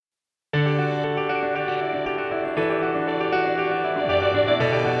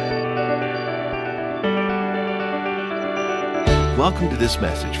Welcome to this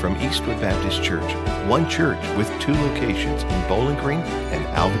message from Eastwood Baptist Church, one church with two locations in Bowling Green and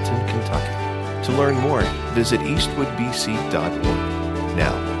Alvaton, Kentucky. To learn more, visit eastwoodbc.org.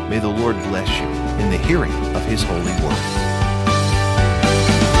 Now, may the Lord bless you in the hearing of His holy word.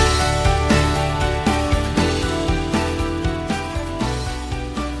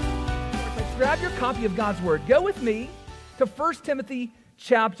 Grab your copy of God's Word. Go with me to 1 Timothy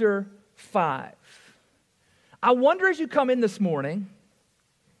chapter 5. I wonder as you come in this morning,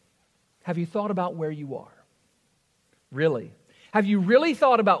 have you thought about where you are? Really? Have you really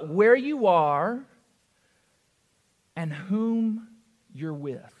thought about where you are and whom you're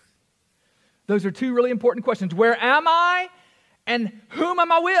with? Those are two really important questions. Where am I and whom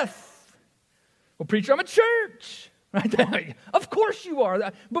am I with? Well, preacher, I'm at church. Right? Of course you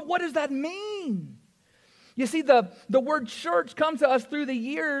are. But what does that mean? You see, the word church comes to us through the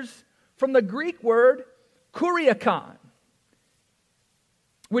years from the Greek word kuriakon,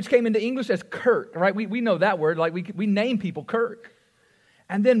 which came into English as Kirk, right? We know that word, like we name people Kirk,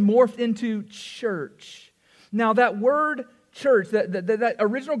 and then morphed into church. Now that word church, that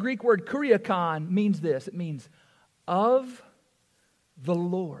original Greek word kuriakon means this. It means of the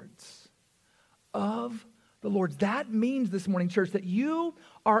Lord's. Of the Lord's. That means this morning, church, that you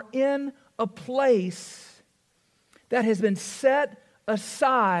are in a place that has been set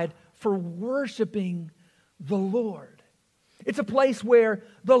aside for worshiping the Lord. It's a place where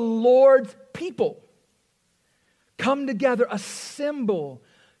the Lord's people come together, assemble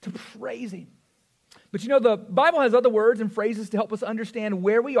to praise Him. But you know, the Bible has other words and phrases to help us understand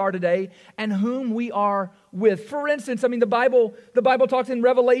where we are today and whom we are with. For instance, the Bible talks in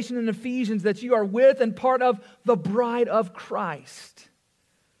Revelation and Ephesians that you are with and part of the bride of Christ.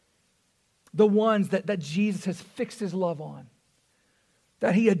 The ones that Jesus has fixed His love on,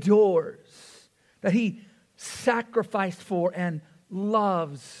 that He adores, that He sacrificed for and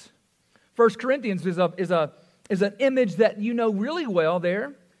loves. 1 Corinthians is an image that you know really well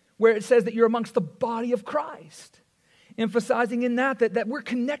there, where it says that you're amongst the body of Christ, emphasizing in that we're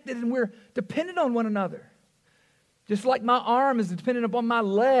connected and we're dependent on one another. Just like my arm is dependent upon my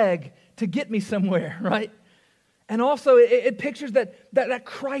leg to get me somewhere, right? And also it pictures that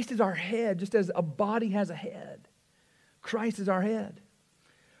Christ is our head, just as a body has a head. Christ is our head.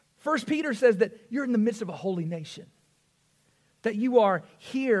 1 Peter says that you're in the midst of a holy nation, that you are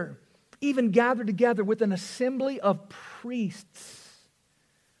here, even gathered together with an assembly of priests,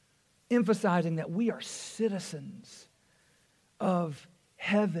 emphasizing that we are citizens of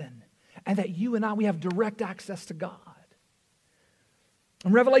heaven and that you and I, we have direct access to God.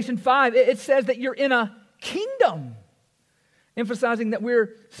 In Revelation 5, it says that you're in a kingdom, emphasizing that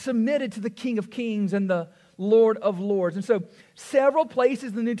we're submitted to the King of Kings and the Lord of Lords. And so several places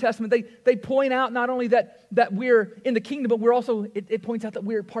in the New Testament, they point out not only that we're in the kingdom, but we're also, it points out that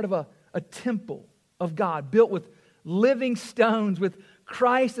we're part of a temple of God, built with living stones, with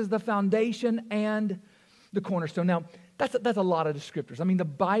Christ as the foundation and the cornerstone. Now, that's a lot of descriptors. The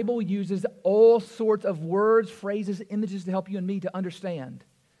Bible uses all sorts of words, phrases, images to help you and me to understand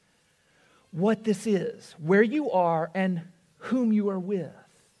what this is, where you are, and whom you are with.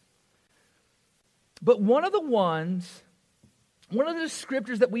 But one of the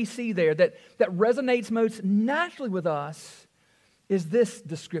descriptors that we see there that resonates most naturally with us is this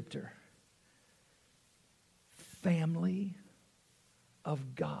descriptor: family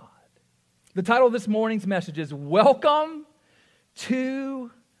of God. The title of this morning's message is Welcome to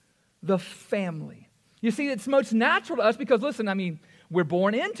the Family. You see, it's most natural to us because, listen, we're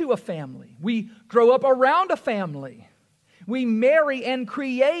born into a family. We grow up around a family. We marry and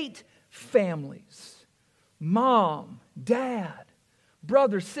create families. Mom, dad,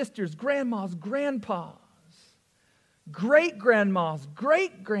 brothers, sisters, grandmas, grandpas, great-grandmas,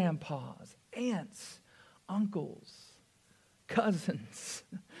 great-grandpas, aunts, uncles, cousins.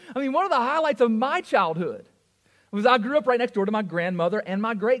 One of the highlights of my childhood was I grew up right next door to my grandmother and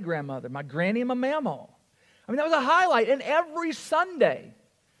my great-grandmother, my granny and my mamaw. That was a highlight. And every Sunday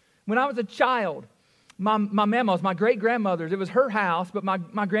when I was a child, my mamaws, my great-grandmothers, it was her house, but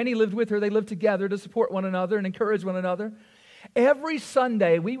my granny lived with her. They lived together to support one another and encourage one another. Every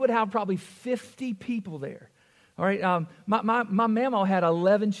Sunday, we would have probably 50 people there. All right, my mamaw had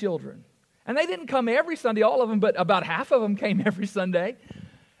 11 children. And they didn't come every Sunday, all of them, but about half of them came every Sunday.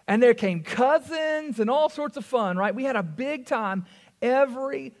 And there came cousins and all sorts of fun, right? We had a big time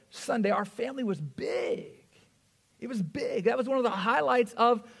every Sunday. Our family was big. It was big. That was one of the highlights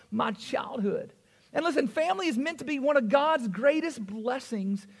of my childhood. And listen, family is meant to be one of God's greatest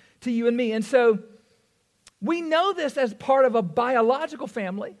blessings to you and me. And so we know this as part of a biological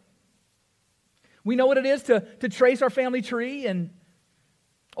family. We know what it is to trace our family tree and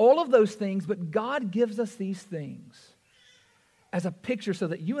all of those things, but God gives us these things as a picture so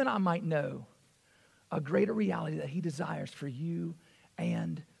that you and I might know a greater reality that he desires for you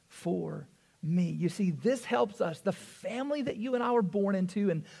and for me. You see, this helps us. The family that you and I were born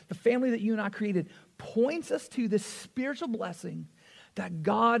into and the family that you and I created points us to this spiritual blessing that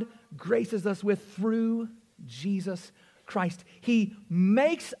God graces us with through Jesus Christ. He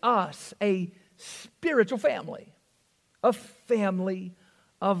makes us a spiritual family, a family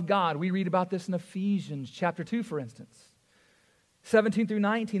of God. We read about this in Ephesians chapter 2, for instance. 17 through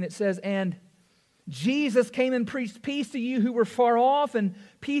 19, it says, "And Jesus came and preached peace to you who were far off and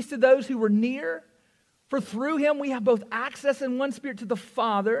peace to those who were near. For through him we have both access in one spirit to the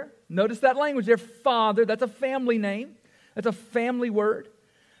Father." Notice that language there, Father. That's a family name. That's a family word.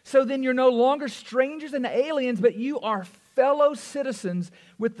 "So then you're no longer strangers and aliens, but you are fellow citizens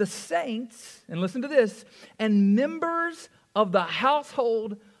with the saints," and listen to this, "and members of the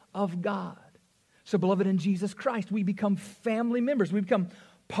household of God." So, beloved, in Jesus Christ, we become family members. We become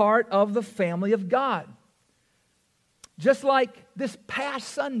part of the family of God. Just like this past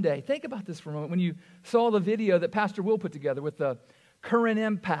Sunday, think about this for a moment. When you saw the video that Pastor Will put together with the current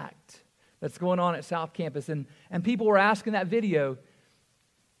impact that's going on at South Campus, and people were asking that video,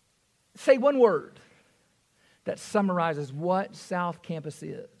 say one word that summarizes what South Campus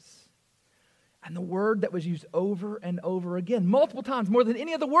is. And the word that was used over and over again, multiple times, more than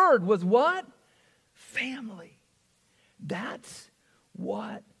any other word, was what? Family. That's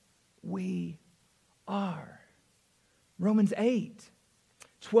what we are. Romans 8,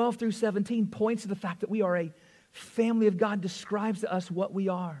 12 through 17 points to the fact that we are a family of God, describes to us what we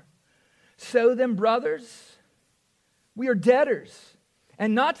are. "So then, brothers, we are debtors,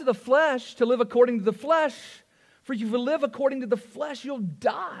 and not to the flesh, to live according to the flesh. For if you live according to the flesh, you'll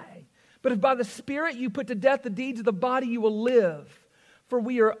die. But if by the Spirit you put to death the deeds of the body, you will live.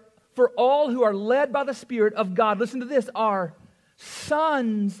 For all who are led by the Spirit of God," listen to this, "are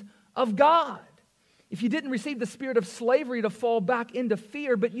sons of God. If you didn't receive the spirit of slavery to fall back into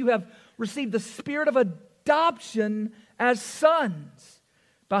fear, but you have received the spirit of adoption as sons,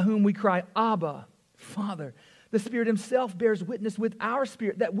 by whom we cry, Abba, Father." The Spirit himself bears witness with our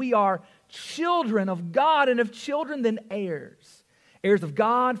spirit that we are children of God, and if children, then heirs. Heirs of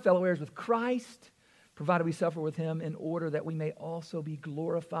God, fellow heirs with Christ, provided we suffer with him in order that we may also be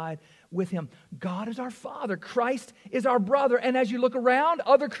glorified with him. God is our Father. Christ is our brother. And as you look around,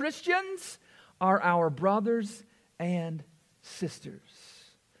 other Christians are our brothers and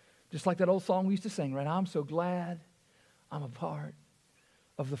sisters. Just like that old song we used to sing, right? I'm so glad I'm a part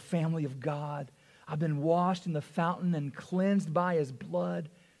of the family of God. I've been washed in the fountain and cleansed by his blood.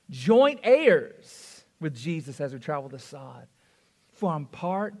 Joint heirs with Jesus as we travel the sod. For I'm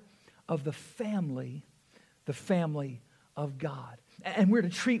part of the family of God. And we're to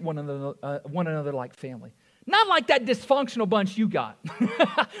treat one another like family. Not like that dysfunctional bunch you got,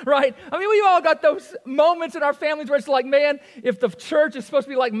 right? I mean, we all got those moments in our families where it's like, man, if the church is supposed to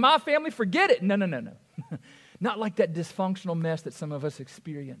be like my family, forget it. No. Not like that dysfunctional mess that some of us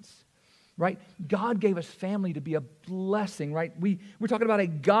experience, right? God gave us family to be a blessing, right? We're talking about a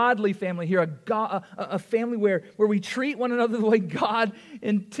godly family here, a family where we treat one another the way God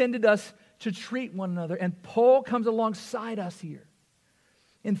intended us to treat one another. And Paul comes alongside us here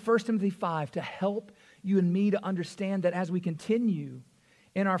in 1 Timothy 5 to help you and me to understand that as we continue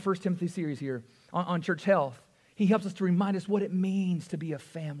in our 1 Timothy series here on church health, he helps us to remind us what it means to be a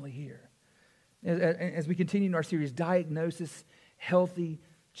family here. As we continue in our series, Diagnosis Healthy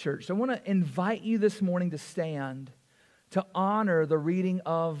Church. So I want to invite you this morning to stand to honor the reading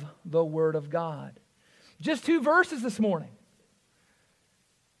of the Word of God. Just 2 verses this morning.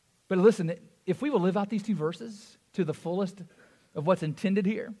 But listen, if we will live out these 2 verses to the fullest of what's intended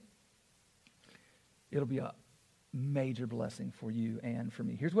here, it'll be a major blessing for you and for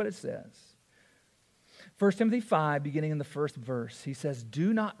me. Here's what it says. 1 Timothy 5, beginning in the first verse, he says,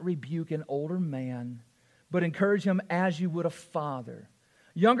 "Do not rebuke an older man, but encourage him as you would a father.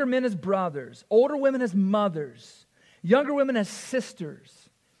 Younger men as brothers, older women as mothers, younger women as sisters,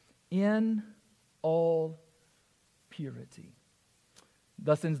 in all purity."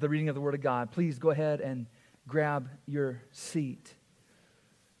 Thus ends the reading of the Word of God. Please go ahead and grab your seat.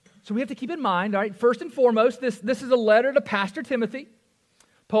 So we have to keep in mind, all right, first and foremost, this is a letter to Pastor Timothy,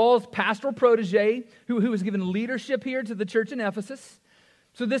 Paul's pastoral protege, who was given leadership here to the church in Ephesus.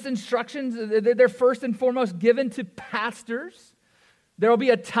 So this instructions, they're first and foremost given to pastors. There will be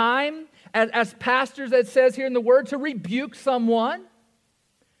a time as pastors, it says here in the Word, to rebuke someone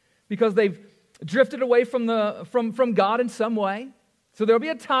because they've drifted away from God in some way. So there will be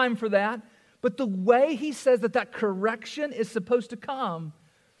a time for that. But the way he says that correction is supposed to come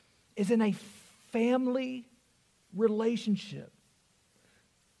is in a family relationship,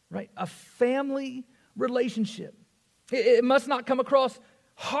 right? A family relationship. It must not come across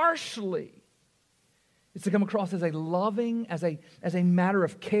harshly. It's to come across as a loving, as a matter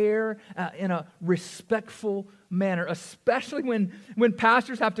of care, in a respectful manner, especially when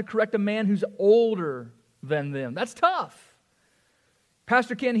pastors have to correct a man who's older than them. That's tough.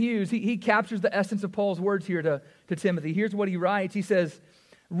 Pastor Ken Hughes, he captures the essence of Paul's words here to Timothy. Here's what he writes. He says,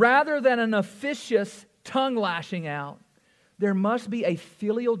 rather than an officious tongue lashing out, there must be a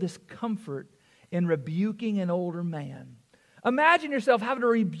filial discomfort in rebuking an older man. Imagine yourself having to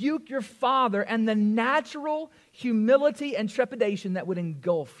rebuke your father and the natural humility and trepidation that would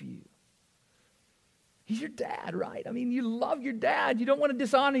engulf you. He's your dad, right? I mean, you love your dad. You don't want to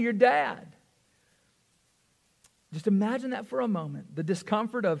dishonor your dad. Just imagine that for a moment. The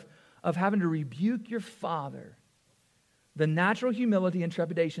discomfort of having to rebuke your father. The natural humility and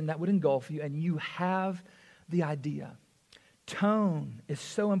trepidation that would engulf you, and you have the idea. Tone is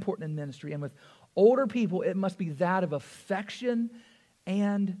so important in ministry, and with older people, it must be that of affection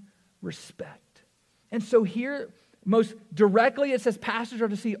and respect. And so here, most directly, it says pastors are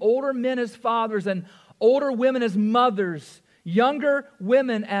to see older men as fathers and older women as mothers, younger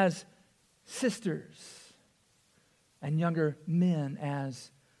women as sisters, and younger men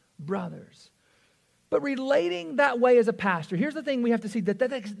as brothers. But relating that way as a pastor, here's the thing we have to see,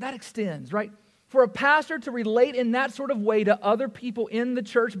 that extends, right? For a pastor to relate in that sort of way to other people in the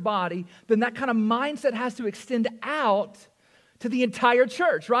church body, then that kind of mindset has to extend out to the entire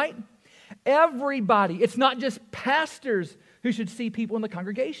church, right? Everybody. It's not just pastors who should see people in the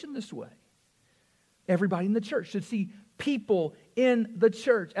congregation this way. Everybody in the church should see people in the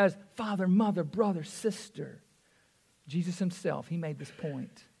church as father, mother, brother, sister. Jesus himself, he made this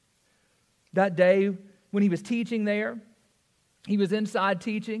point. That day when he was teaching there, he was inside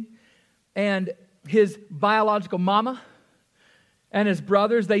teaching, and his biological mama and his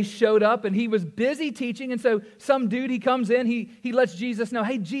brothers, they showed up, and he was busy teaching, and so some dude, he comes in, he lets Jesus know,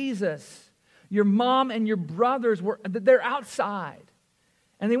 hey, Jesus, your mom and your brothers, they're outside,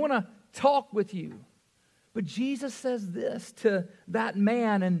 and they want to talk with you. But Jesus says this to that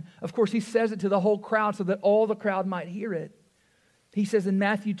man, and of course he says it to the whole crowd so that all the crowd might hear it. He says in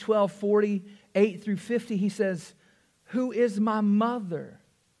Matthew 12:48 through 50, he says, who is my mother?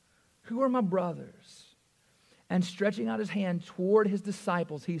 Who are my brothers? And stretching out his hand toward his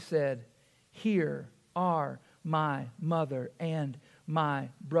disciples, he said, here are my mother and my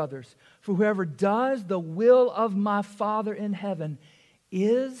brothers. For whoever does the will of my Father in heaven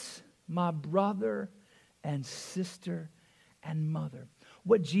is my brother and sister and mother.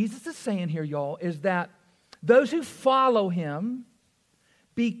 What Jesus is saying here, y'all, is that those who follow him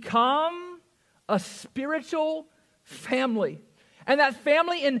become a spiritual family. And that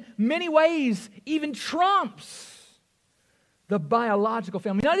family in many ways even trumps the biological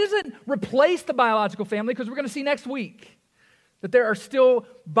family. Now, it doesn't replace the biological family, because we're going to see next week that there are still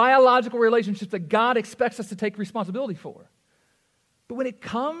biological relationships that God expects us to take responsibility for. But when it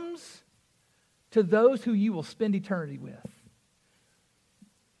comes to those who you will spend eternity with,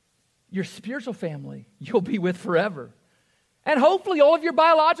 your spiritual family you'll be with forever. And hopefully all of your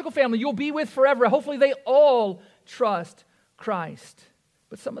biological family you'll be with forever. Hopefully they all trust Christ.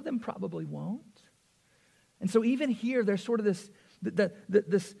 But some of them probably won't. And so even here there's sort of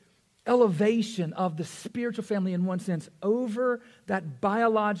this elevation of the spiritual family in one sense over that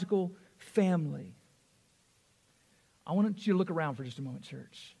biological family. I want you to look around for just a moment,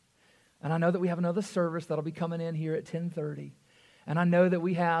 church. And I know that we have another service that'll be coming in here at 10:30. And I know that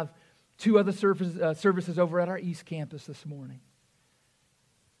we have two other services over at our East Campus this morning.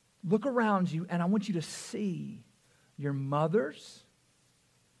 Look around you, and I want you to see your mothers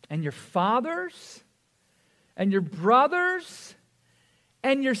and your fathers and your brothers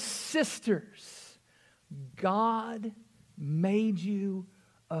and your sisters. God made you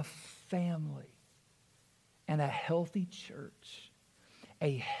a family and a healthy church.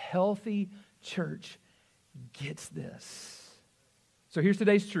 A healthy church gets this. So here's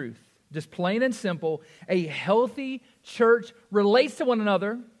today's truth. Just plain and simple. A healthy church relates to one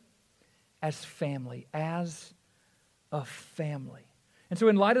another as family, as a family. And so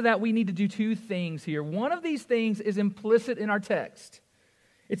in light of that, we need to do two things here. One of these things is implicit in our text.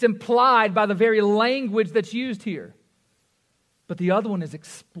 It's implied by the very language that's used here. But the other one is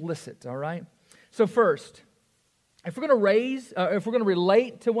explicit, all right? So first, if we're going to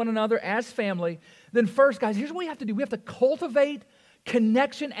relate to one another as family, then first, guys, here's what we have to do. We have to cultivate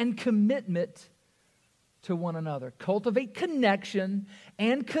connection and commitment to one another. Cultivate connection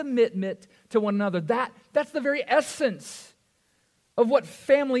and commitment to one another. That's the very essence of what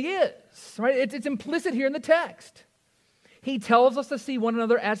family is, right? It's implicit here in the text. He tells us to see one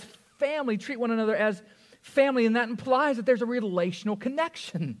another as family, treat one another as family, and that implies that there's a relational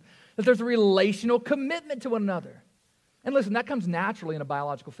connection, that there's a relational commitment to one another. And listen, that comes naturally in a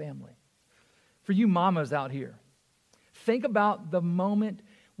biological family. For you mamas out here, think about the moment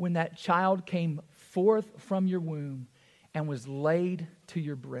when that child came forth from your womb and was laid to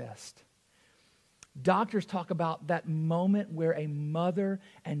your breast. Doctors talk about that moment where a mother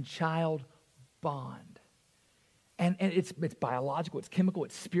and child bond. And it's biological, it's chemical,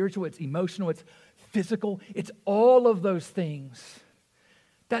 it's spiritual, it's emotional, it's physical, it's all of those things.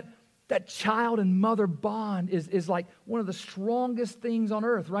 That child and mother bond is like one of the strongest things on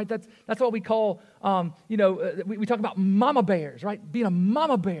earth, right? That's what we call, we talk about mama bears, right? Being a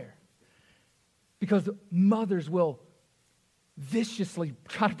mama bear. Because mothers will viciously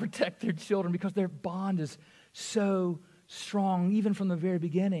try to protect their children because their bond is so strong, even from the very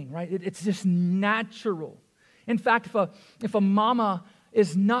beginning, right? It's just natural. In fact, if a mama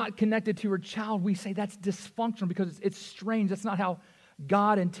is not connected to her child, we say that's dysfunctional because it's strange. That's not how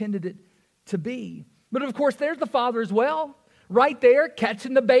God intended it to be. But of course, there's the father as well, right there,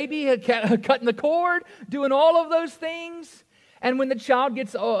 catching the baby, cutting the cord, doing all of those things. And when the child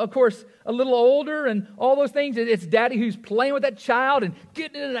gets, of course, a little older and all those things, it's daddy who's playing with that child and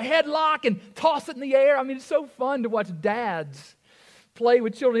getting it in a headlock and toss it in the air. I mean, it's so fun to watch dads play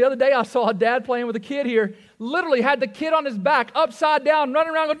with children. The other day I saw a dad playing with a kid here, literally had the kid on his back, upside down,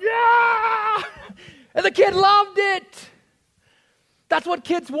 running around going, yeah! And the kid loved it. That's what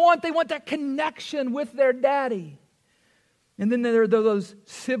kids want. They want that connection with their daddy. And then there are those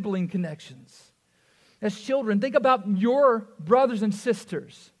sibling connections. As children, think about your brothers and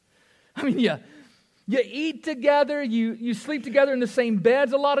sisters. I mean, you eat together, you sleep together in the same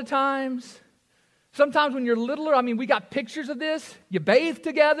beds a lot of times. Sometimes when you're littler, I mean, we got pictures of this. You bathe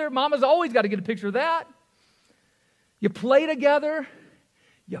together. Mama's always got to get a picture of that. You play together.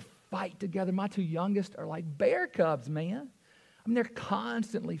 You fight together. My two youngest are like bear cubs, man. I mean, they're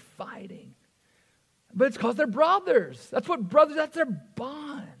constantly fighting. But it's because they're brothers. That's their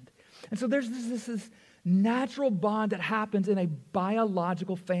bond. And so there's this natural bond that happens in a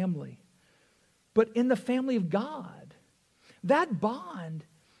biological family. But in the family of God, that bond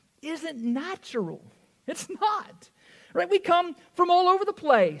isn't natural. It's not. Right? We come from all over the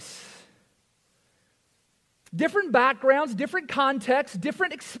place. Different backgrounds, different contexts,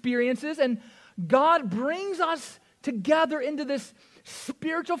 different experiences, and God brings us together into this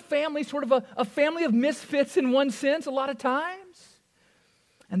spiritual family, sort of a family of misfits in one sense a lot of times.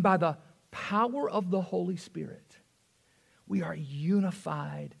 And by the power of the Holy Spirit, we are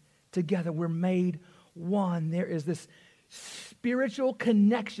unified together. We're made one. There is this spiritual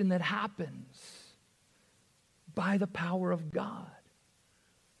connection that happens by the power of God.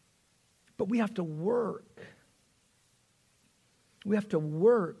 But we have to work. We have to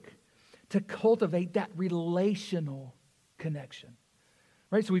work to cultivate that relational connection.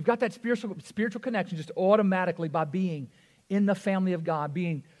 Right? So we've got that spiritual connection just automatically by being in the family of God,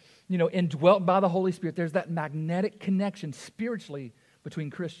 being, indwelt by the Holy Spirit. There's that magnetic connection spiritually between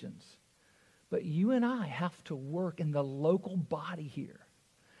Christians. But you and I have to work in the local body here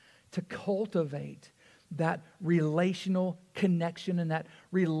to cultivate that relational connection and that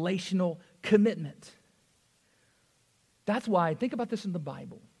relational commitment. That's why, think about this in the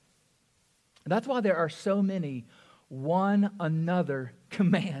Bible. That's why there are so many one another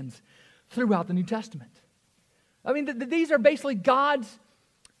commands throughout the New Testament. I mean, these are basically God's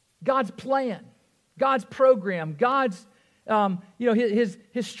plan, God's program, God's his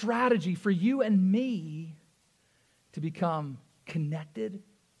strategy for you and me to become connected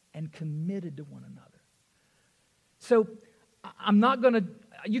and committed to one another. So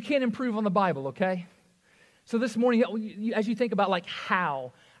you can't improve on the Bible, okay? So this morning, as you think about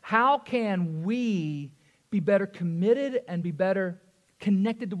how can we be better committed and be better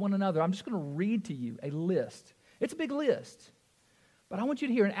connected to one another? I'm just going to read to you a list. It's a big list, but I want you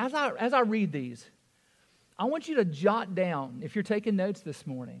to hear, and as I read these, I want you to jot down, if you're taking notes this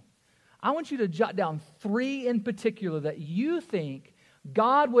morning, I want you to jot down 3 in particular that you think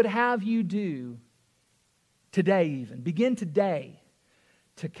God would have you do today even. Begin today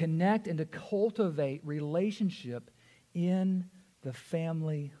to connect and to cultivate relationship in the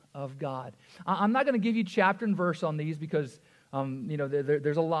family of God. I'm not going to give you chapter and verse on these because,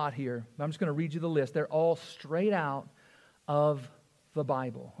 there's a lot here. I'm just going to read you the list. They're all straight out of the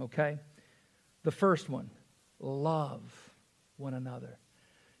Bible, okay? The first one, love one another.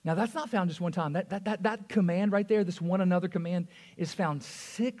 Now, that's not found just one time. That command right there, this one another command, is found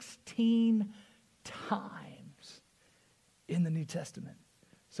 16 times in the New Testament.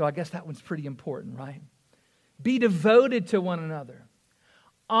 So I guess that one's pretty important, right? Be devoted to one another.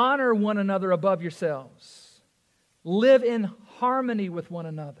 Honor one another above yourselves. Live in harmony with one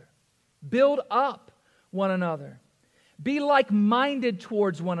another. Build up one another. Be like-minded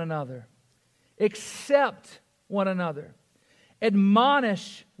towards one another. Accept one another.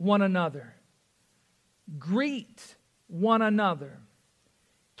 Admonish one another. Greet one another.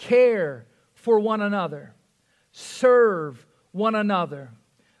 Care for one another. Serve one another.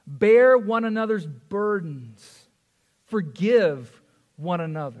 Bear one another's burdens. Forgive one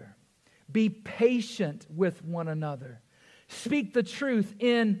another. Be patient with one another. Speak the truth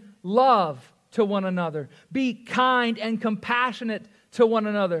in love to one another. Be kind and compassionate to one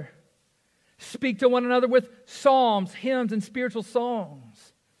another. Speak to one another with psalms, hymns, and spiritual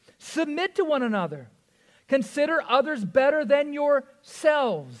songs. Submit to one another. Consider others better than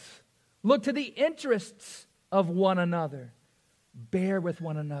yourselves. Look to the interests of one another. Bear with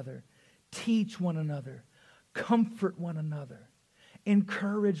one another. Teach one another. Comfort one another.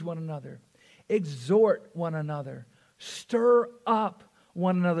 Encourage one another. Exhort one another. Stir up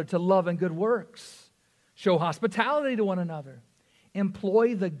one another to love and good works. Show hospitality to one another.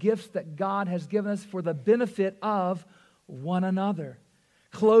 Employ the gifts that God has given us for the benefit of one another.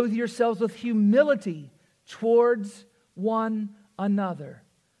 Clothe yourselves with humility towards one another.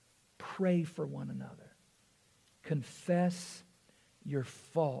 Pray for one another. Confess your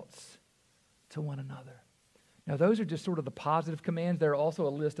faults to one another. Now, those are just sort of the positive commands. There are also a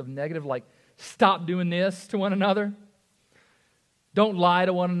list of negative, like stop doing this to one another. Don't lie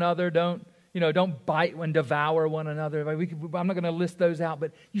to one another. Don't bite and devour one another. I'm not going to list those out,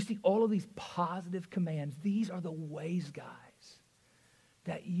 but you see all of these positive commands. These are the ways, guys,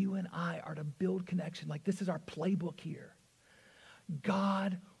 that you and I are to build connection. Like, this is our playbook here.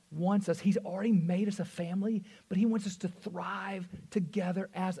 God wants us. He's already made us a family, but He wants us to thrive together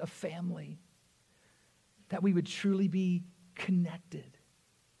as a family. That we would truly be connected.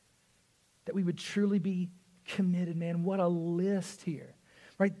 That we would truly be committed. Man, what a list here.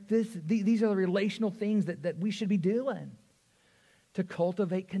 Right? These are the relational things that we should be doing to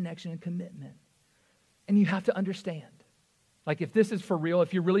cultivate connection and commitment. And you have to understand, like, if this is for real,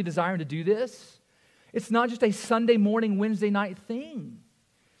 if you're really desiring to do this, it's not just a Sunday morning, Wednesday night thing.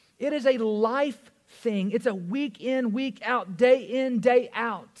 It is a life thing. It's a week in, week out, day in, day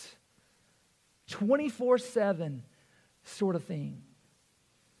out, 24/7 sort of thing.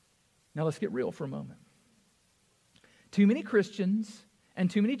 Now let's get real for a moment. Too many Christians and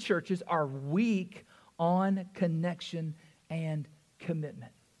too many churches are weak on connection and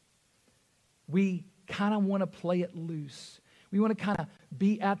commitment. We kind of want to play it loose. We want to kind of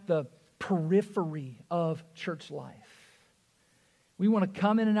be at the periphery of church life. We want to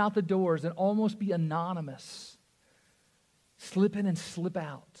come in and out the doors and almost be anonymous. Slip in and slip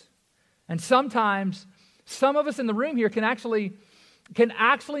out. And sometimes, some of us in the room here can actually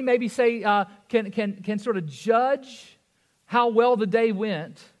maybe say, can sort of judge how well the day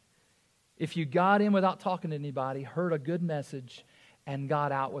went if you got in without talking to anybody, heard a good message, and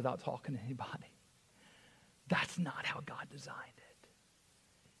got out without talking to anybody. That's not how God designed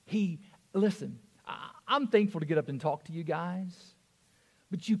it. Listen, I'm thankful to get up and talk to you guys,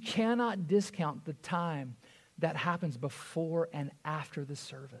 but you cannot discount the time that happens before and after the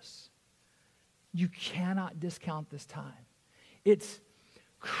service. You cannot discount this time. It's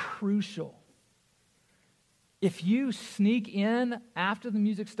crucial. If you sneak in after the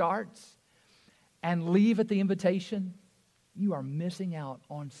music starts and leave at the invitation, you are missing out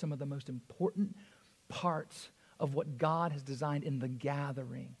on some of the most important parts of what God has designed in the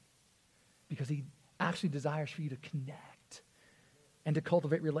gathering, because He actually desires for you to connect and to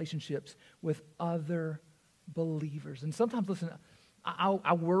cultivate relationships with other believers. And sometimes, listen,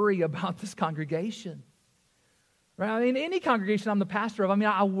 I worry about this congregation. Right? I mean, any congregation I'm the pastor of,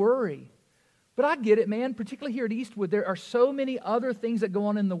 I worry. But I get it, man. Particularly here at Eastwood, there are so many other things that go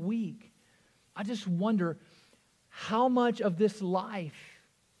on in the week. I just wonder, how much of this life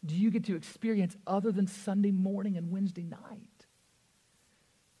do you get to experience other than Sunday morning and Wednesday night?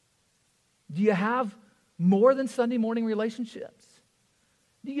 Do you have more than Sunday morning relationships?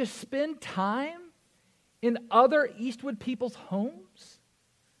 Do you spend time in other Eastwood people's homes?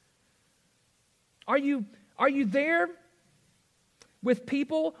 Are you there with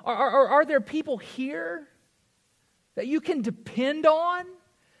people? Are there people here that you can depend on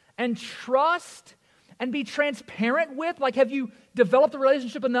and trust and be transparent with? Like, have you developed a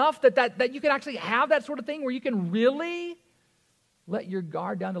relationship enough that you can actually have that sort of thing where you can really let your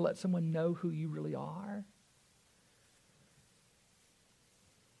guard down to let someone know who you really are?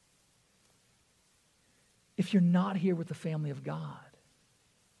 If you're not here with the family of God,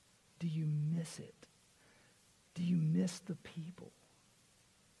 do you miss it? Do you miss the people?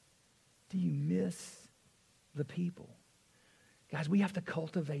 Do you miss the people? Guys, we have to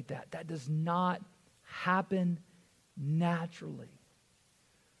cultivate that. That does not happen naturally.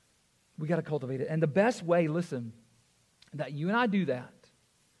 We got to cultivate it. And the best way, listen, that you and I do that,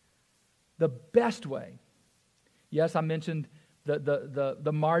 the best way, yes, I mentioned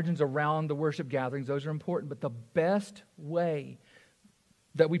the margins around the worship gatherings. Those are important. But the best way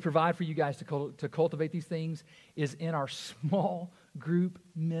that we provide for you guys to cultivate these things is in our small group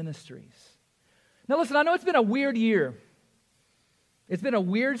ministries. Now listen, I know it's been a weird year. It's been a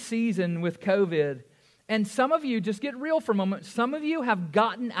weird season with COVID. And some of you, just get real for a moment, some of you have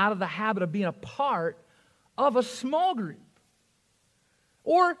gotten out of the habit of being a part of a small group.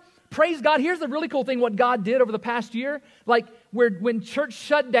 Or, praise God, here's the really cool thing, what God did over the past year. Like, when church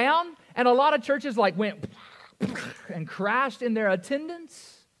shut down, and a lot of churches went and crashed in their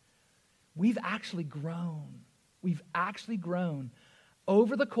attendance, we've actually grown. We've actually grown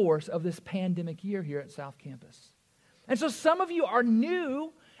over the course of this pandemic year here at South Campus. And so some of you are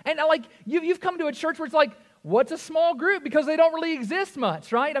new, and you've come to a church where it's like, what's a small group? Because they don't really exist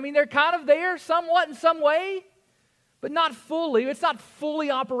much, right? I mean, they're kind of there somewhat in some way, but not fully. It's not fully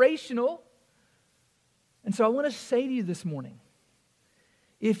operational. And so I want to say to you this morning,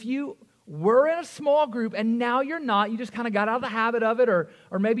 if you were in a small group and now you're not, you just kind of got out of the habit of it, or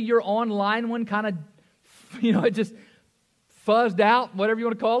maybe your online one kind of, it just fuzzed out, whatever you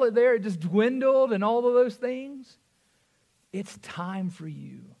want to call it there. It just dwindled and all of those things. It's time for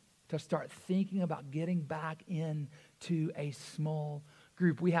you to start thinking about getting back into a small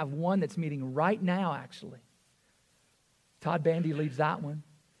group. We have one that's meeting right now, actually. Todd Bandy leads that one.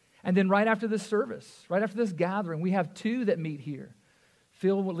 And then right after this service, right after this gathering, we have two that meet here.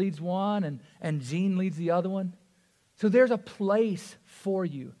 Phil leads one, and Gene leads the other one. So there's a place for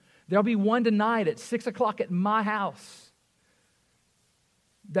you. There'll be one tonight at 6 o'clock at my house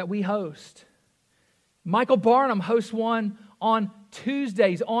that we host. Michael Barnum hosts one on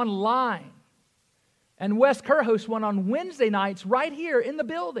Tuesdays online. And Wes Kerr hosts one on Wednesday nights right here in the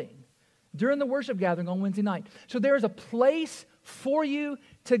building during the worship gathering on Wednesday night. So there is a place for you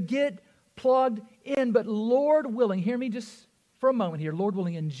to get plugged in. But Lord willing, hear me just for a moment here, Lord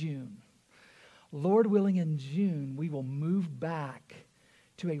willing, in June, we will move back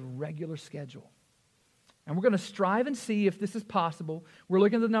to a regular schedule. And we're going to strive and see if this is possible. We're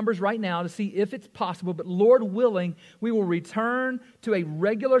looking at the numbers right now to see if it's possible. But Lord willing, we will return to a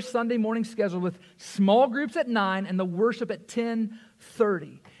regular Sunday morning schedule with small groups at 9 and the worship at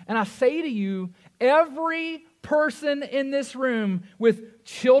 10:30. And I say to you, every person in this room, with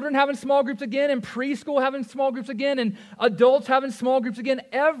children having small groups again, and preschool having small groups again, and adults having small groups again,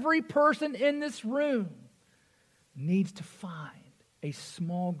 every person in this room needs to find a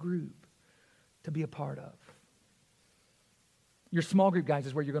small group to be a part of. Your small group, guys,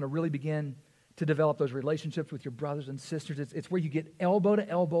 is where you're going to really begin to develop those relationships with your brothers and sisters. It's where you get elbow to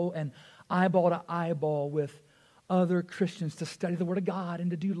elbow and eyeball to eyeball with other Christians to study the Word of God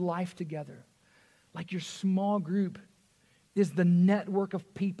and to do life together. Like, your small group is the network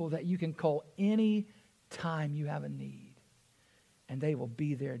of people that you can call any time you have a need. And they will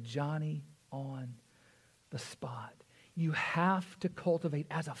be there, Johnny on the spot. You have to cultivate,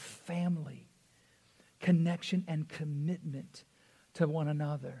 as a family, connection and commitment to one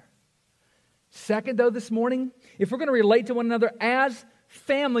another. Second, though, this morning, if we're going to relate to one another as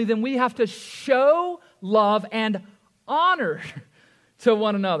family, then we have to show love and honor to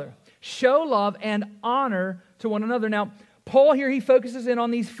one another. Show love and honor to one another. Now, Paul here, he focuses in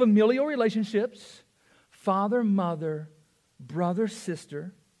on these familial relationships: father, mother, brother,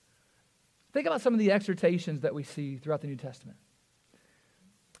 sister. Think about some of the exhortations that we see throughout the New Testament.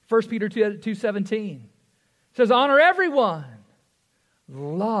 1 Peter 2:17 says, honor everyone,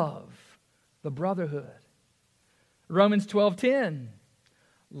 love the brotherhood. Romans 12:10,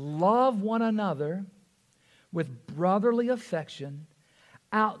 love one another with brotherly affection,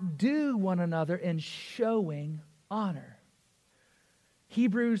 outdo one another in showing honor.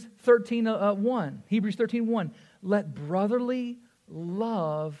 Hebrews 13:1, let brotherly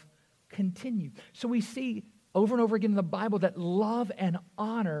love continue. So we see over and over again in the Bible that love and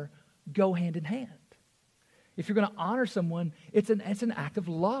honor go hand in hand. If you're going to honor someone, it's an act of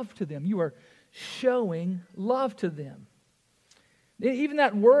love to them. You are showing love to them. Even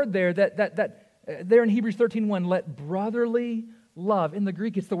that word there, that there in Hebrews 13:1, let brotherly love. In the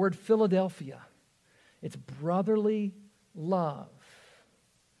Greek, it's the word Philadelphia. It's brotherly love.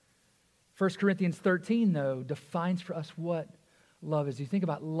 1 Corinthians 13, though, defines for us what love is. You think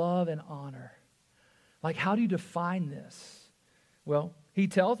about love and honor. Like, how do you define this? Well, he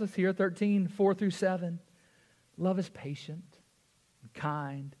tells us here, 13:4-7, love is patient and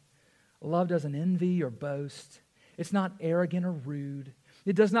kind. Love doesn't envy or boast. It's not arrogant or rude.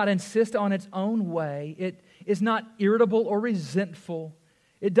 It does not insist on its own way. It is not irritable or resentful.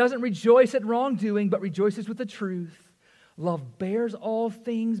 It doesn't rejoice at wrongdoing, but rejoices with the truth. Love bears all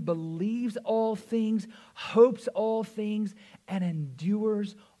things, believes all things, hopes all things, and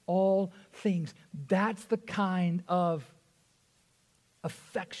endures all things. That's the kind of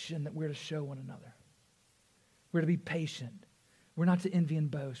affection that we're to show one another. We're to be patient. We're not to envy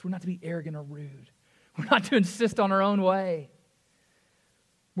and boast. We're not to be arrogant or rude. We're not to insist on our own way.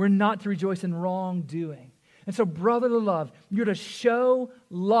 We're not to rejoice in wrongdoing. And so, brotherly love, you're to show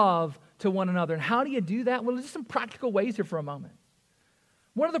love to one another. And how do you do that? Well, there's some practical ways here for a moment.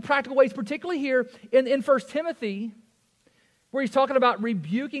 One of the practical ways, particularly here in 1 Timothy, where he's talking about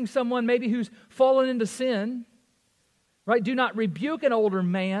rebuking someone maybe who's fallen into sin, right? Do not rebuke an older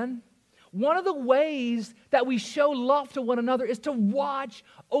man. One of the ways that we show love to one another is to watch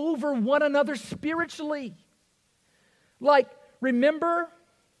over one another spiritually. Like, remember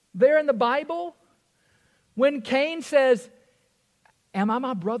there in the Bible when Cain says, am I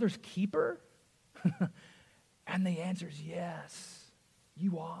my brother's keeper? And the answer is yes,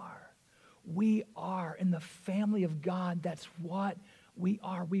 you are. We are in the family of God. That's what we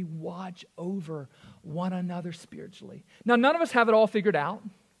are. We watch over one another spiritually. Now, none of us have it all figured out.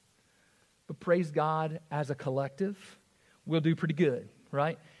 But praise God, as a collective, we'll do pretty good,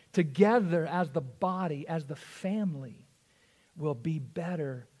 right? Together as the body, as the family, we'll be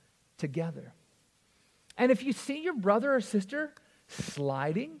better together. And if you see your brother or sister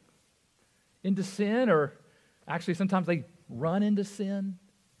sliding into sin, or actually sometimes they run into sin,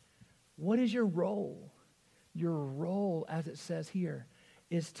 what is your role? Your role, as it says here,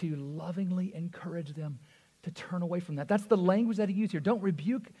 is to lovingly encourage them to turn away from that. That's the language that he used here. Don't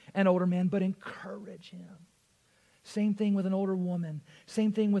rebuke an older man, but encourage him. Same thing with an older woman.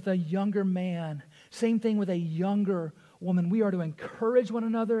 Same thing with a younger man. Same thing with a younger woman. We are to encourage one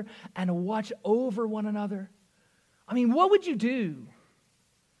another and watch over one another. I mean, what would you do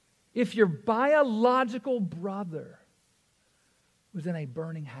if your biological brother was in a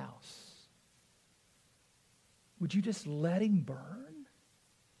burning house? Would you just let him burn?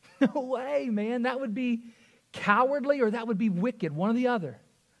 No way, man. That would be cowardly, or that would be wicked, one or the other.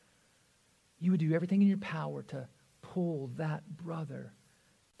 You would do everything in your power to pull that brother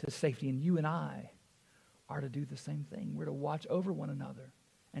to safety, and you and I are to do the same thing. We're to watch over one another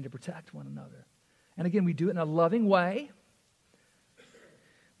and to protect one another. And again, we do it in a loving way.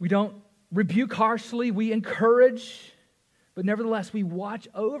 We don't rebuke harshly, we encourage, but nevertheless, we watch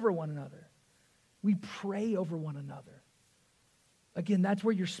over one another. We pray over one another. Again, that's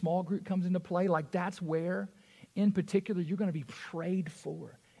where your small group comes into play. Like, that's where, in particular, you're going to be prayed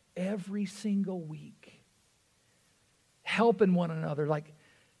for every single week. Helping one another. Like,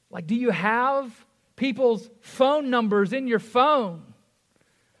 do you have people's phone numbers in your phone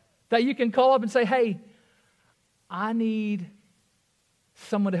that you can call up and say, hey, I need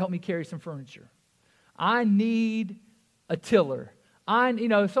someone to help me carry some furniture. I need a tiller. So on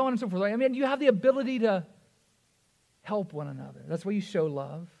and so forth. I mean, you have the ability to help one another. That's why you show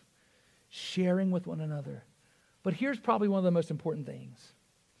love, sharing with one another. But here's probably one of the most important things,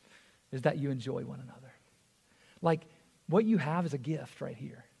 is that you enjoy one another. Like, what you have is a gift right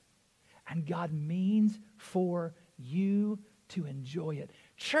here. And God means for you to enjoy it.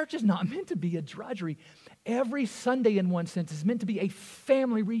 Church is not meant to be a drudgery. Every Sunday, in one sense, is meant to be a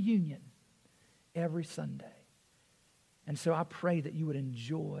family reunion. Every Sunday. And so I pray that you would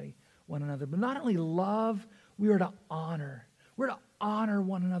enjoy one another. But not only love, we are to honor. We're to honor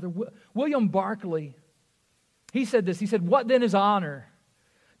one another. William Barclay, he said this. He said, what then is honor?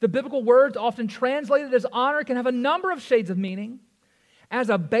 The biblical words often translated as honor can have a number of shades of meaning. As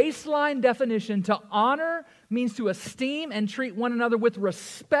a baseline definition, to honor means to esteem and treat one another with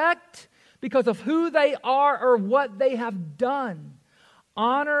respect because of who they are or what they have done.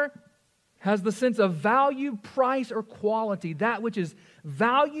 Honor has the sense of value, price, or quality. That which is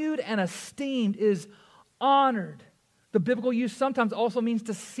valued and esteemed is honored. The biblical use sometimes also means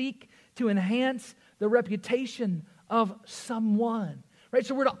to seek to enhance the reputation of someone. Right?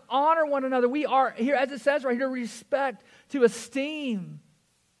 So we're to honor one another. We are here, as it says right here, to respect, to esteem,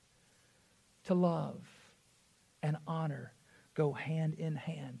 to love, and honor go hand in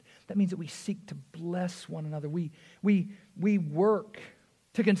hand. That means that we seek to bless one another. We work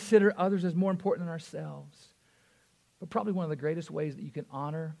to consider others as more important than ourselves. But probably one of the greatest ways that you can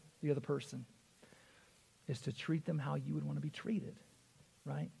honor the other person is to treat them how you would want to be treated,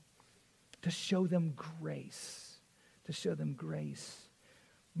 right? to show them grace. To show them grace.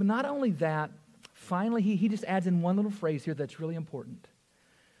 But not only that, finally, he just adds in one little phrase here that's really important,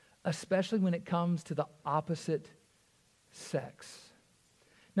 especially when it comes to the opposite sex.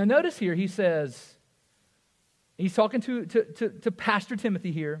 Now notice here, he says, he's talking to Pastor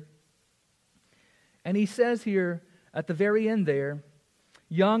Timothy here, and he says here at the very end there,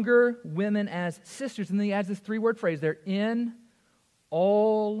 younger women as sisters, and then he adds this 3-word phrase there, in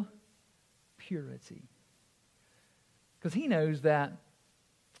all purity. Because he knows that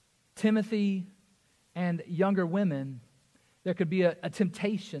Timothy and younger women, there could be a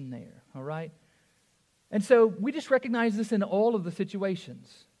temptation there, all right? And so we just recognize this in all of the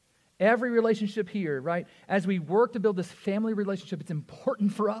situations. Every relationship here, right? As we work to build this family relationship, it's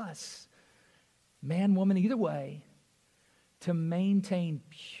important for us, man, woman, either way, to maintain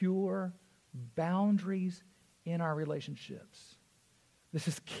pure boundaries in our relationships. This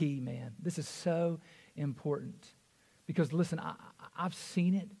is key, man. This is so important. Because listen, I've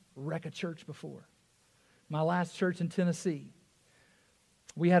seen it wreck a church before. My last church in Tennessee,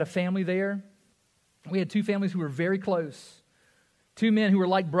 we had a family there. We had 2 families who were very close. 2 men who were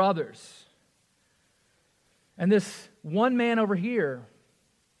like brothers. And this one man over here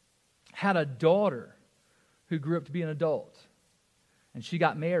had a daughter who grew up to be an adult. And she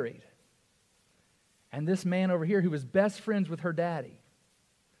got married. And this man over here, who was best friends with her daddy,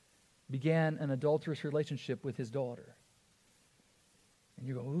 began an adulterous relationship with his daughter. And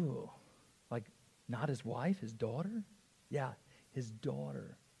you go, ooh, like not his wife, his daughter? Yeah, his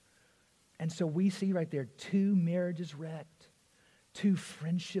daughter. And so we see right there 2 marriages wrecked, 2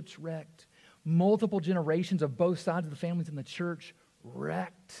 friendships wrecked, multiple generations of both sides of the families in the church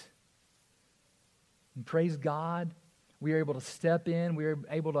wrecked. And praise God, we were able to step in, we were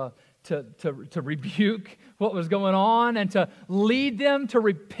able to rebuke what was going on and to lead them to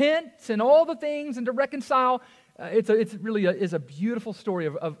repent and all the things and to reconcile. It's really a beautiful story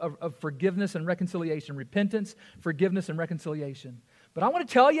of forgiveness and reconciliation, repentance, forgiveness, and reconciliation. But I want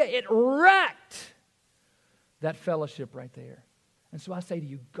to tell you, it wrecked that fellowship right there. And so I say to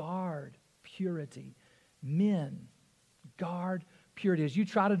you, guard purity. Men, guard purity. As you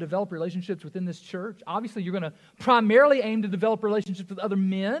try to develop relationships within this church, obviously you're going to primarily aim to develop relationships with other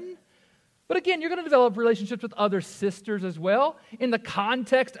men. But again, you're going to develop relationships with other sisters as well in the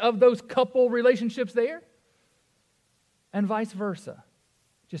context of those couple relationships there. And vice versa.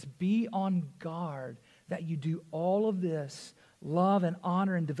 Just be on guard that you do all of this, love and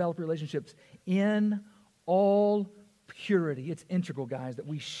honor and develop relationships in all purity. It's integral, guys, that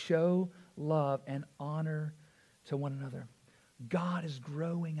we show love and honor to one another. God is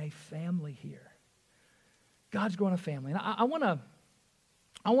growing a family here. God's growing a family. And I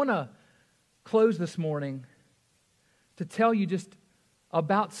want to close this morning to tell you just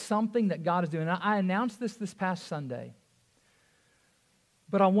about something that God is doing. I announced this past Sunday.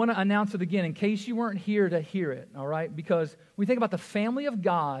 But I want to announce it again in case you weren't here to hear it, all right? Because when we think about the family of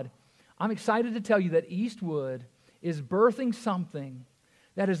God, I'm excited to tell you that Eastwood is birthing something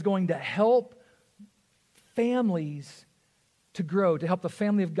that is going to help families to grow, to help the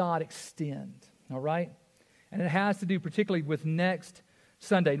family of God extend, all right? And it has to do particularly with next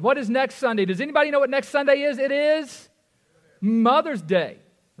Sunday. What is next Sunday? Does anybody know what next Sunday is? It is Mother's Day.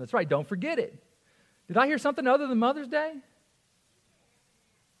 That's right, don't forget it. Did I hear something other than Mother's Day?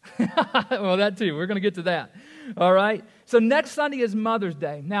 Well, that too. We're going to get to that. All right? So next Sunday is Mother's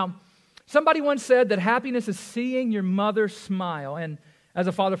Day. Now, somebody once said that happiness is seeing your mother smile. And as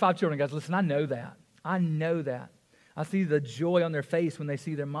a father of 5 children, guys, listen, I know that. I know that. I see the joy on their face when they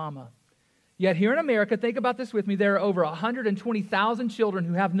see their mama. Yet here in America, think about this with me, there are over 120,000 children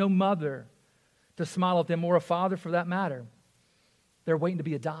who have no mother to smile at them, or a father for that matter. They're waiting to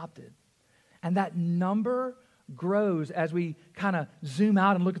be adopted. And that number grows as we kind of zoom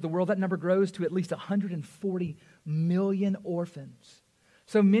out and look at the world. That number grows to at least 140 million orphans.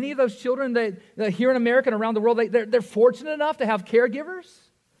 So many of those children that here in America and around the world, they're fortunate enough to have caregivers,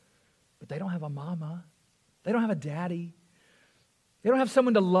 but they don't have a mama. They don't have a daddy. They don't have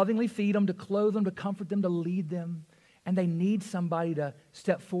someone to lovingly feed them, to clothe them, to comfort them, to lead them. And they need somebody to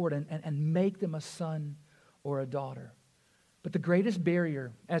step forward and make them a son or a daughter. But the greatest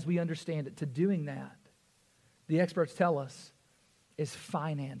barrier, as we understand it, to doing that, the experts tell us, is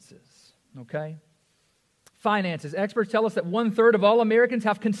finances, okay? Finances. Experts tell us that 1/3 of all Americans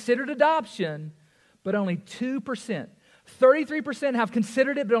have considered adoption, but only 2%. 33% have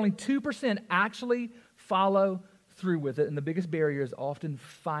considered it, but only 2% actually follow through with it. And the biggest barrier is often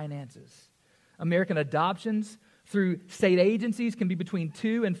finances. American adoptions through state agencies can be between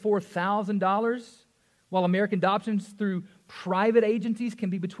 $2,000 and $4,000, while American adoptions through private agencies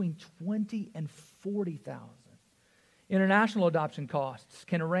can be between $20,000 and $40,000. International adoption costs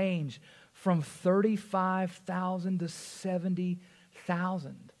can range from $35,000 to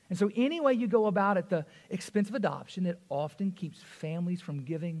 $70,000. And so any way you go about it, the expense of adoption, it often keeps families from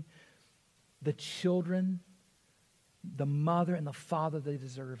giving the children the mother and the father they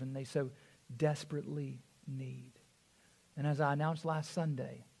deserve and they so desperately need. And as I announced last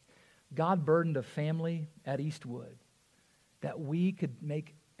Sunday, God burdened a family at Eastwood that we could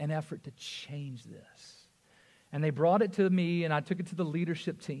make an effort to change this. And they brought it to me, and I took it to the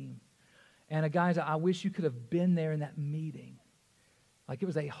leadership team. And guys, I wish you could have been there in that meeting. Like it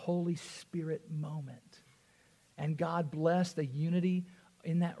was a Holy Spirit moment. And God blessed the unity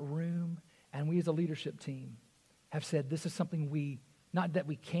in that room. And we as a leadership team have said this is something not that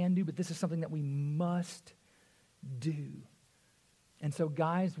we can do, but this is something that we must do. And so,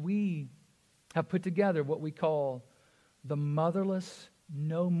 guys, we have put together what we call the Motherless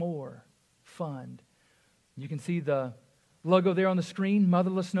No More Fund. You can see the logo there on the screen,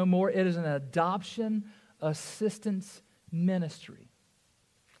 Motherless No More. It is an adoption assistance ministry.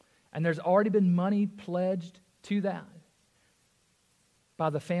 And there's already been money pledged to that by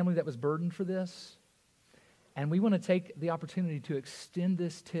the family that was burdened for this. And we want to take the opportunity to extend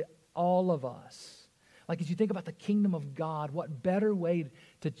this to all of us. Like as you think about the kingdom of God, what better way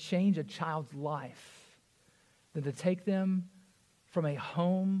to change a child's life than to take them from a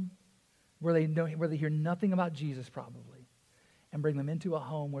home where they hear nothing about Jesus probably, and bring them into a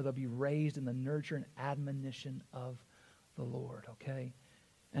home where they'll be raised in the nurture and admonition of the Lord, okay?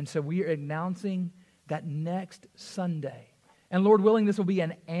 And so we are announcing that next Sunday. And Lord willing, this will be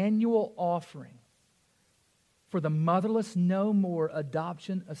an annual offering for the Motherless No More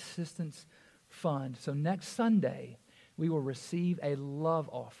Adoption Assistance Fund. So next Sunday, we will receive a love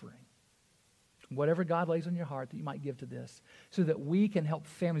offering. Whatever God lays on your heart that you might give to this, so that we can help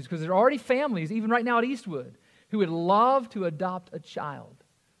families. Because there are already families, even right now at Eastwood, who would love to adopt a child.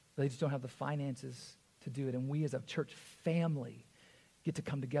 They just don't have the finances to do it. And we as a church family get to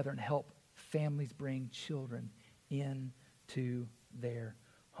come together and help families bring children into their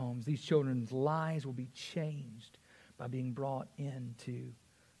homes. These children's lives will be changed by being brought into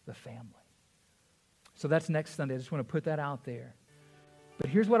the family. So that's next Sunday. I just want to put that out there. But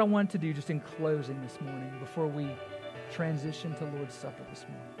here's what I want to do just in closing this morning before we transition to Lord's Supper this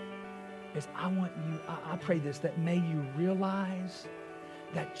morning. Is I pray this, that may you realize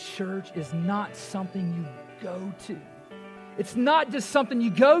that church is not something you go to. It's not just something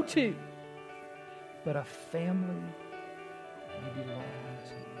you go to, but a family you belong to.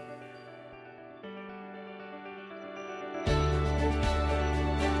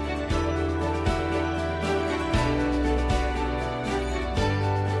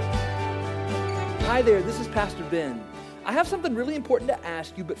 Hi there, this is Pastor Ben. I have something really important to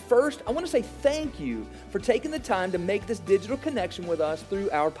ask you, but first, I want to say thank you for taking the time to make this digital connection with us through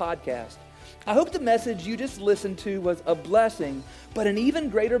our podcast. I hope the message you just listened to was a blessing, but an even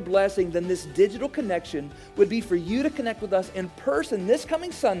greater blessing than this digital connection would be for you to connect with us in person this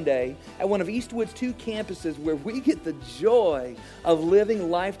coming Sunday at one of Eastwood's 2 campuses where we get the joy of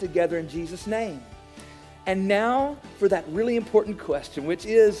living life together in Jesus' name. And now for that really important question, which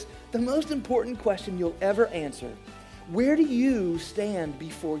is the most important question you'll ever answer. Where do you stand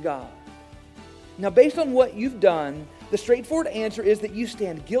before God? Now, based on what you've done, the straightforward answer is that you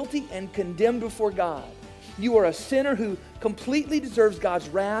stand guilty and condemned before God. You are a sinner who completely deserves God's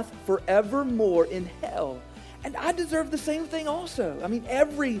wrath forevermore in hell. And I deserve the same thing also. I mean,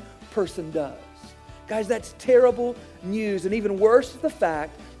 every person does. Guys, that's terrible news. And even worse is the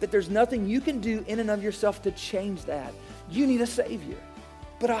fact that there's nothing you can do in and of yourself to change that. You need a Savior.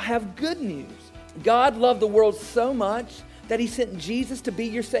 But I have good news. God loved the world so much that He sent Jesus to be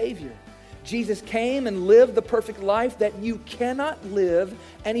your Savior. Jesus came and lived the perfect life that you cannot live,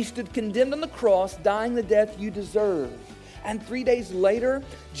 and He stood condemned on the cross, dying the death you deserve. And 3 days later,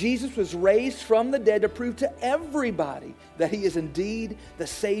 Jesus was raised from the dead to prove to everybody that He is indeed the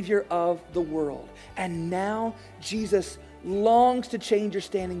Savior of the world. And now Jesus longs to change your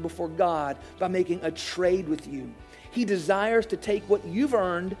standing before God by making a trade with you. He desires to take what you've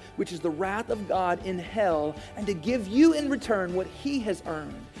earned, which is the wrath of God in hell, and to give you in return what He has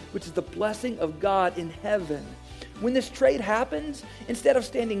earned, which is the blessing of God in heaven. When this trade happens, instead of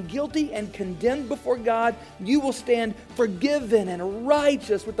standing guilty and condemned before God, you will stand forgiven and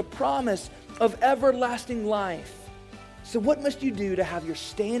righteous with the promise of everlasting life. So what must you do to have your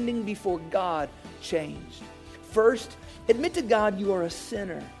standing before God changed? First, admit to God you are a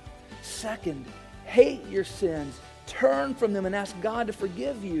sinner. Second, hate your sins. turn from them and ask God to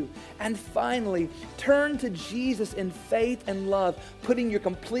forgive you. And finally, turn to Jesus in faith and love, putting your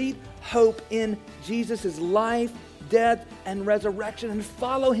complete hope in Jesus' life, death, and resurrection, and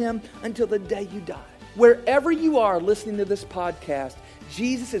follow him until the day you die. Wherever you are listening to this podcast,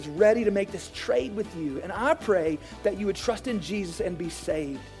 Jesus is ready to make this trade with you. And I pray that you would trust in Jesus and be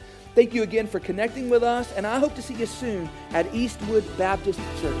saved. Thank you again for connecting with us, and I hope to see you soon at Eastwood Baptist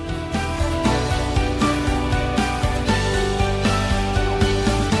Church.